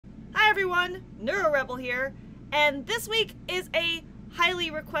everyone, NeuroRebel here, and this week is a highly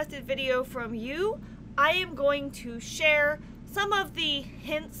requested video from you. I am going to share some of the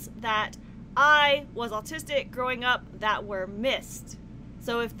hints that I was autistic growing up that were missed.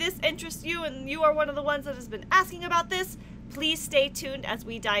 So if this interests you and you are one of the ones that has been asking about this, please stay tuned as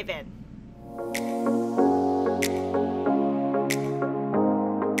we dive in.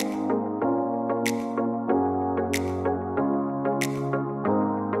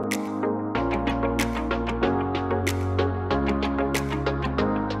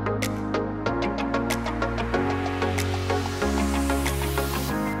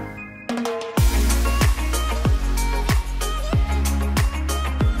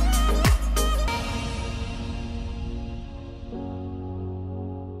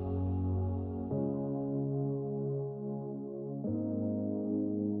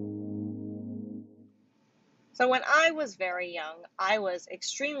 So when I was very young, I was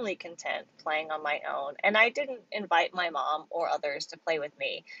extremely content playing on my own, and I didn't invite my mom or others to play with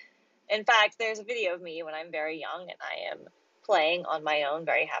me. In fact, there's a video of me when I'm very young and I am playing on my own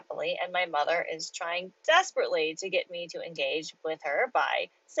very happily, and my mother is trying desperately to get me to engage with her by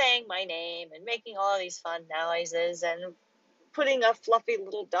saying my name and making all these fun noises and putting a fluffy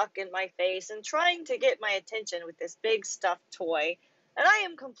little duck in my face and trying to get my attention with this big stuffed toy. And I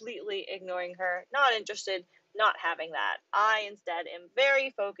am completely ignoring her, not interested, not having that. I instead am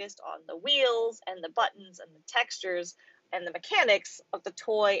very focused on the wheels and the buttons and the textures and the mechanics of the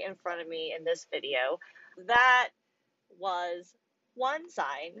toy in front of me in this video. That was one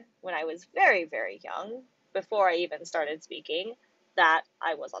sign when I was very, very young, before I even started speaking, that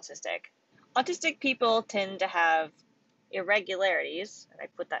I was autistic. Autistic people tend to have irregularities, and I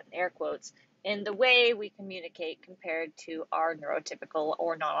put that in air quotes, in the way we communicate compared to our neurotypical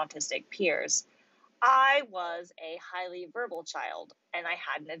or non-autistic peers. I was a highly verbal child, and I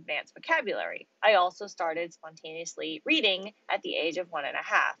had an advanced vocabulary. I also started spontaneously reading at the age of 1.5.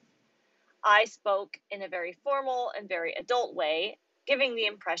 I spoke in a very formal and very adult way, giving the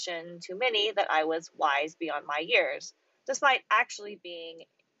impression to many that I was wise beyond my years, despite actually being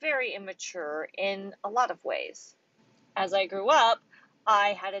very immature in a lot of ways. As I grew up, I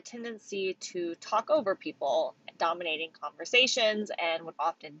had a tendency to talk over people, dominating conversations, and would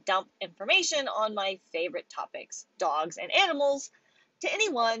often dump information on my favorite topics, dogs and animals, to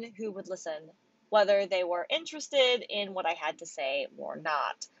anyone who would listen, whether they were interested in what I had to say or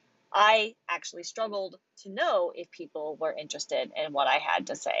not. I actually struggled to know if people were interested in what I had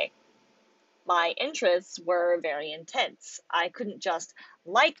to say. My interests were very intense. I couldn't just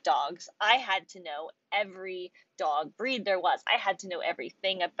like dogs. I had to know every dog breed there was. I had to know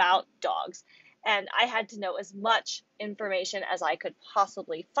everything about dogs. And I had to know as much information as I could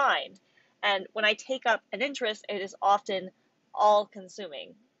possibly find. And when I take up an interest, it is often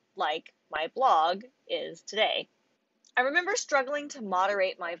all-consuming, like my blog is today. I remember struggling to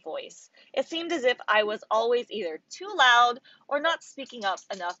moderate my voice. It seemed as if I was always either too loud or not speaking up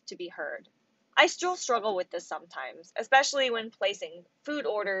enough to be heard. I still struggle with this sometimes, especially when placing food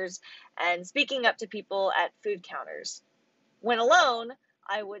orders and speaking up to people at food counters. When alone,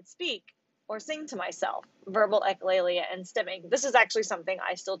 I would speak or sing to myself, verbal echolalia and stimming. This is actually something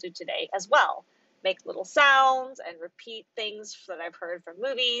I still do today as well. Make little sounds and repeat things that I've heard from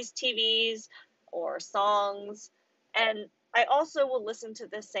movies, TVs, or songs. And I also will listen to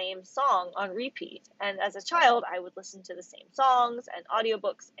the same song on repeat. And as a child, I would listen to the same songs and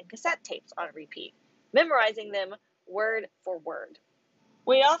audiobooks and cassette tapes on repeat, memorizing them word for word.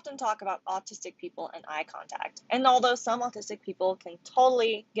 We often talk about autistic people and eye contact. And although some autistic people can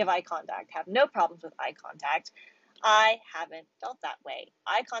totally give eye contact, have no problems with eye contact, I haven't felt that way.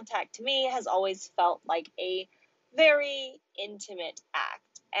 Eye contact to me has always felt like a very intimate act.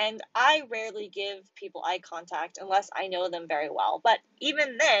 And I rarely give people eye contact unless I know them very well. But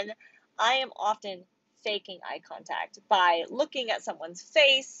even then, I am often faking eye contact by looking at someone's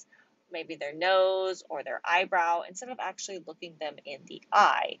face, maybe their nose or their eyebrow, instead of actually looking them in the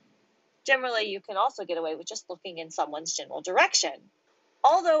eye. Generally, you can also get away with just looking in someone's general direction.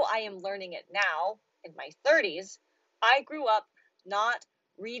 Although I am learning it now, in my 30s, I grew up not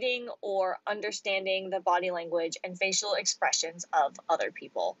reading or understanding the body language and facial expressions of other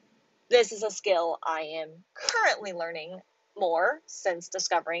people. This is a skill I am currently learning more since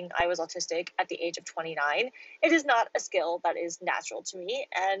discovering I was autistic at the age of 29. It is not a skill that is natural to me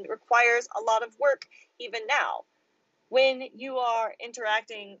and requires a lot of work even now. When you are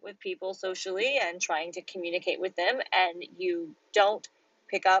interacting with people socially and trying to communicate with them and you don't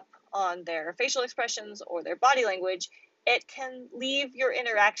pick up on their facial expressions or their body language, it can leave your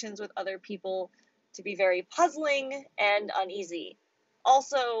interactions with other people to be very puzzling and uneasy.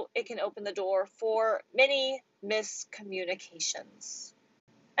 Also, it can open the door for many miscommunications.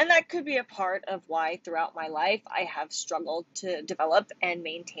 And that could be a part of why throughout my life I have struggled to develop and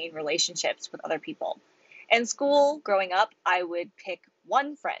maintain relationships with other people. In school, growing up, I would pick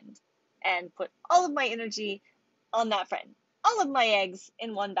one friend and put all of my energy on that friend, all of my eggs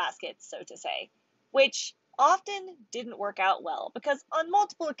in one basket, so to say, which often didn't work out well because on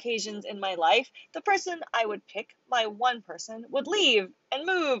multiple occasions in my life, the person I would pick, my one person, would leave and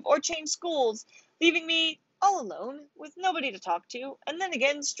move or change schools, leaving me all alone with nobody to talk to, and then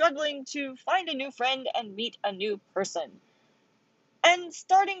again struggling to find a new friend and meet a new person. And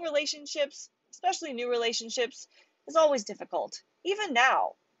starting relationships, especially new relationships, is always difficult. Even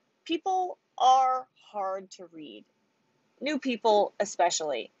now, people are hard to read. New people,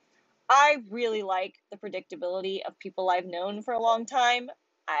 especially. I really like the predictability of people I've known for a long time.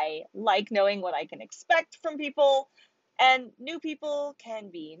 I like knowing what I can expect from people, and new people can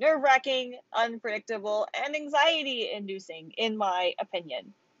be nerve-wracking, unpredictable, and anxiety-inducing, in my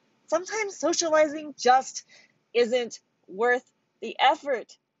opinion. Sometimes socializing just isn't worth the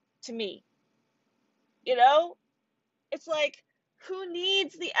effort to me. You know, it's like, who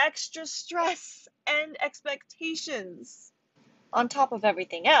needs the extra stress and expectations? On top of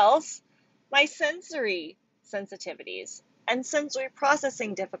everything else, my sensory sensitivities and sensory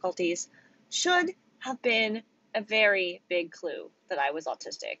processing difficulties should have been a very big clue that I was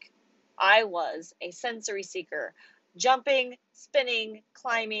autistic. I was a sensory seeker, jumping, spinning,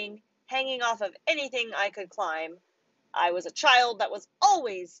 climbing, hanging off of anything I could climb. I was a child that was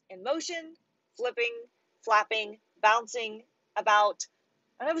always in motion, flipping, flapping, bouncing about,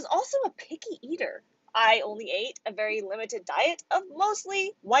 and I was also a picky eater. I only ate a very limited diet of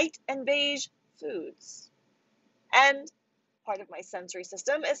mostly white and beige foods. And part of my sensory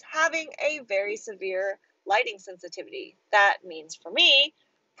system is having a very severe lighting sensitivity. That means for me,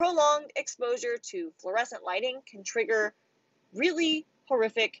 prolonged exposure to fluorescent lighting can trigger really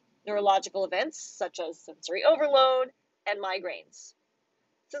horrific neurological events such as sensory overload and migraines.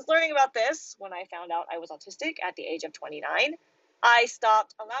 Since learning about this, when I found out I was autistic at the age of 29, I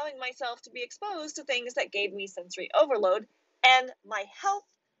stopped allowing myself to be exposed to things that gave me sensory overload, and my health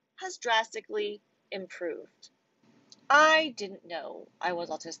has drastically improved. I didn't know I was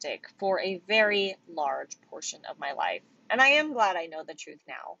autistic for a very large portion of my life, and I am glad I know the truth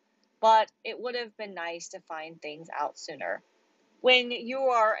now, but it would have been nice to find things out sooner. When you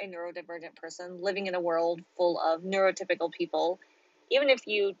are a neurodivergent person living in a world full of neurotypical people, even if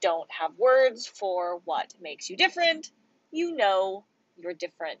you don't have words for what makes you different, you know you're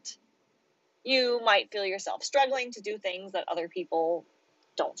different. You might feel yourself struggling to do things that other people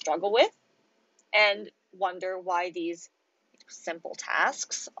don't struggle with and wonder why these simple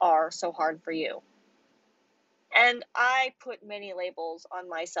tasks are so hard for you. And I put many labels on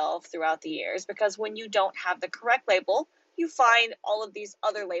myself throughout the years because when you don't have the correct label, you find all of these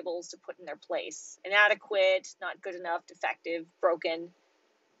other labels to put in their place. Inadequate, not good enough, defective, broken.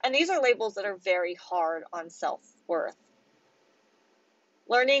 And these are labels that are very hard on self-worth.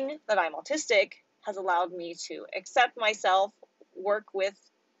 Learning that I'm autistic has allowed me to accept myself, work with,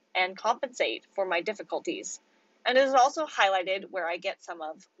 and compensate for my difficulties. And it has also highlighted where I get some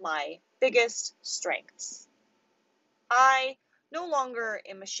of my biggest strengths. I no longer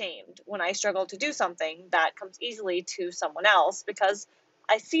am ashamed when I struggle to do something that comes easily to someone else because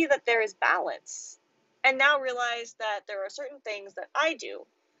I see that there is balance and now realize that there are certain things that I do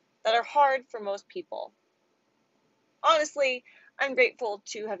that are hard for most people. Honestly, I'm grateful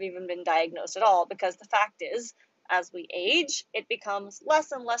to have even been diagnosed at all because the fact is, as we age, it becomes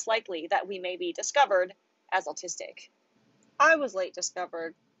less and less likely that we may be discovered as autistic. I was late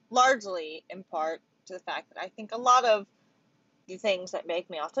discovered largely in part to the fact that I think a lot of the things that make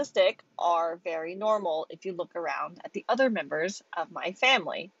me autistic are very normal if you look around at the other members of my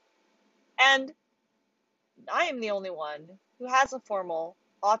family. And I am the only one who has a formal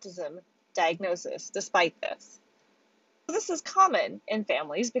autism diagnosis despite this. This is common in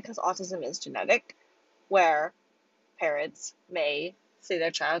families because autism is genetic, where parents may see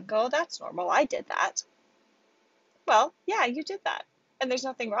their child and go, "That's normal, I did that." Well, yeah, you did that, and there's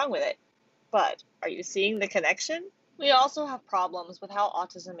nothing wrong with it. But are you seeing the connection? We also have problems with how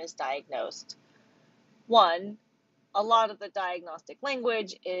autism is diagnosed. One, a lot of the diagnostic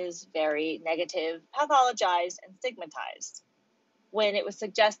language is very negative, pathologized, and stigmatized. When it was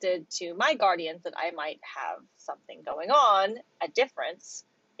suggested to my guardians that I might have something going on, a difference,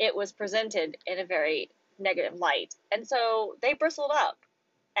 it was presented in a very negative light. And so they bristled up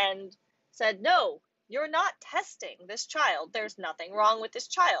and said, "No, you're not testing this child. There's nothing wrong with this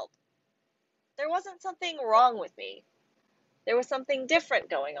child." There wasn't something wrong with me. There was something different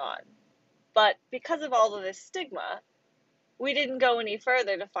going on. But because of all of this stigma, we didn't go any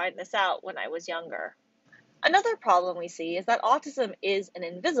further to find this out when I was younger. Another problem we see is that autism is an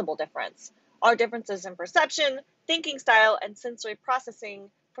invisible difference. Our differences in perception, thinking style, and sensory processing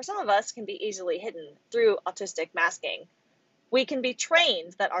for some of us can be easily hidden through autistic masking. We can be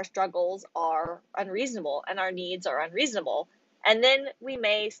trained that our struggles are unreasonable and our needs are unreasonable, and then we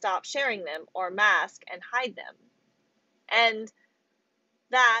may stop sharing them or mask and hide them. And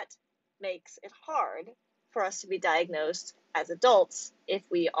that makes it hard for us to be diagnosed as adults if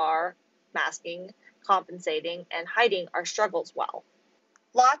we are masking, compensating, and hiding our struggles well.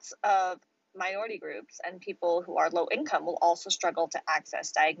 Lots of minority groups and people who are low income will also struggle to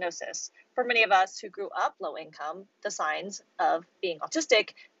access diagnosis. For many of us who grew up low income, the signs of being autistic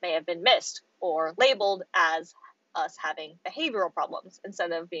may have been missed or labeled as us having behavioral problems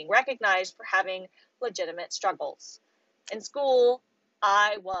instead of being recognized for having legitimate struggles. In school,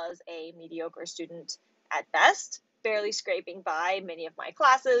 I was a mediocre student at best, barely scraping by many of my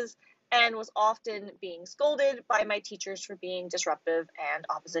classes, and was often being scolded by my teachers for being disruptive and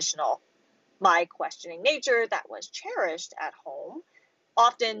oppositional. My questioning nature that was cherished at home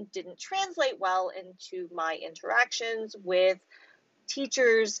often didn't translate well into my interactions with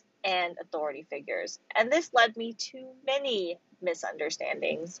teachers and authority figures, and this led me to many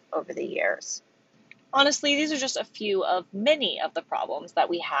misunderstandings over the years. Honestly, these are just a few of many of the problems that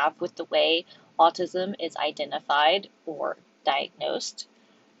we have with the way autism is identified or diagnosed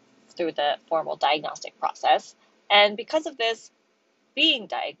through the formal diagnostic process. And because of this, being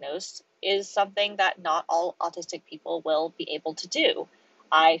diagnosed is something that not all autistic people will be able to do.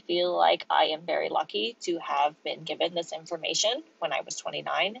 I feel like I am very lucky to have been given this information when I was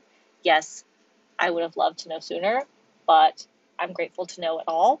 29. Yes, I would have loved to know sooner, but I'm grateful to know it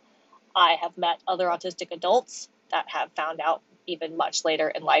all. I have met other autistic adults that have found out even much later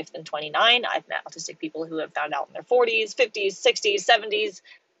in life than 29. I've met autistic people who have found out in their 40s, 50s, 60s, 70s.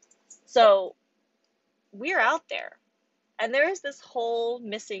 So we're out there. And there is this whole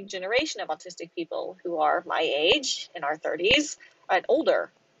missing generation of autistic people who are my age, in our 30s, and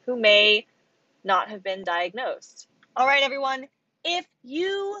older, who may not have been diagnosed. All right, everyone, if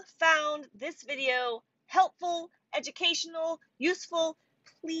you found this video helpful, educational, useful,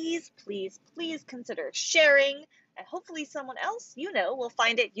 please, please, please consider sharing, and hopefully someone else you know will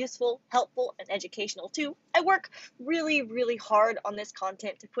find it useful, helpful, and educational too. I work really, really hard on this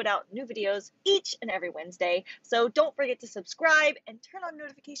content to put out new videos each and every Wednesday, so don't forget to subscribe and turn on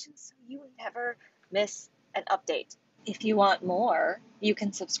notifications so you never miss an update. If you want more, you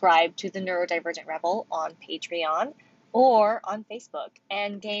can subscribe to the Neurodivergent Rebel on Patreon or on Facebook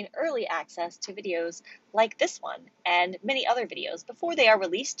and gain early access to videos like this one and many other videos before they are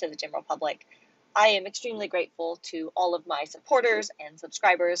released to the general public. I am extremely grateful to all of my supporters and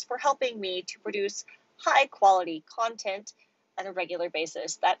subscribers for helping me to produce high quality content on a regular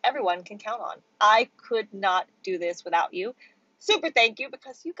basis that everyone can count on. I could not do this without you. Super thank you,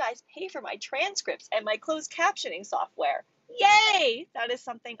 because you guys pay for my transcripts and my closed captioning software. Yay! That is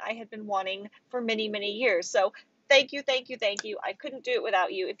something I have been wanting for many, many years. So thank you, thank you, thank you. I couldn't do it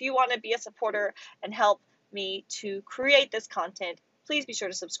without you. If you want to be a supporter and help me to create this content, please be sure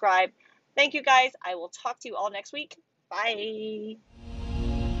to subscribe. Thank you guys. I will talk to you all next week. Bye.